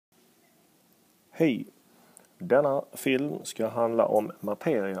Hej! Denna film ska handla om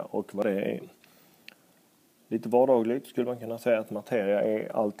materia och vad det är. Lite vardagligt skulle man kunna säga att materia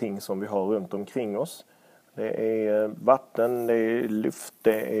är allting som vi har runt omkring oss. Det är vatten, det är luft,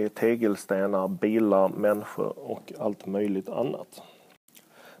 det är tegelstenar, bilar, människor och allt möjligt annat.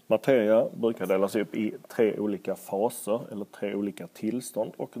 Materia brukar delas upp i 3 olika faser eller 3 olika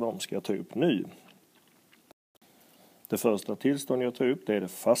tillstånd och de ska jag ta upp nu. Det första tillståndet jag tar upp det är det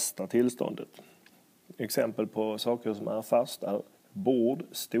fasta tillståndet. Exempel på saker som är fast är bord,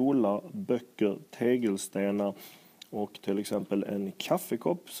 stolar, böcker, tegelstenar och till exempel en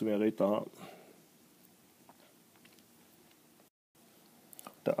kaffekopp som jag ritar här.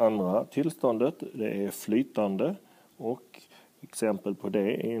 Det andra tillståndet det är flytande och exempel på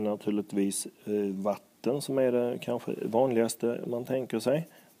det är naturligtvis vatten som är det kanske vanligaste man tänker sig.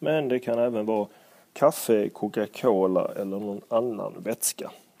 Men det kan även vara kaffe, Coca-Cola eller någon annan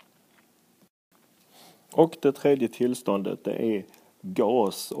vätska. Och det tredje tillståndet det är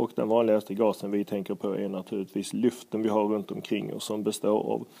gas och den vanligaste gasen vi tänker på är naturligtvis luften vi har runt omkring oss som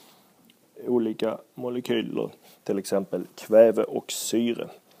består av olika molekyler, till exempel kväve och syre.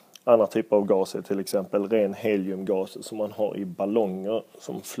 Andra typer av gas är till exempel ren heliumgas som man har i ballonger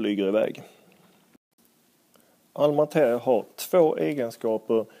som flyger iväg. All materia har 2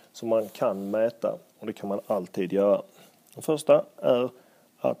 egenskaper som man kan mäta och det kan man alltid göra. Den första är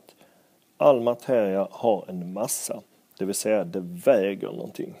att all materia har en massa, det vill säga det väger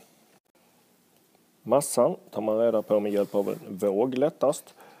någonting. Massan tar man reda på med hjälp av en våg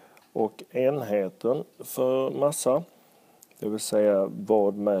lättast och enheten för massa, det vill säga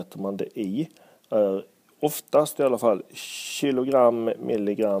vad mäter man det i, är oftast i alla fall kilogram,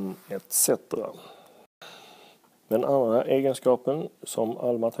 milligram etc. Den andra egenskapen som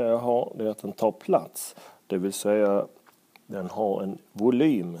all materia har det är att den tar plats, det vill säga den har en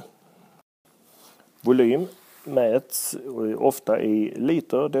volym. Volym mäts ofta i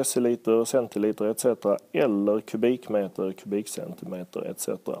liter, deciliter, centiliter etc. eller kubikmeter, kubikcentimeter etc.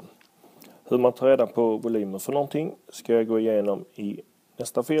 Hur man tar reda på volymer för någonting ska jag gå igenom i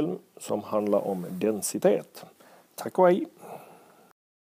nästa film som handlar om densitet. Tack och hej!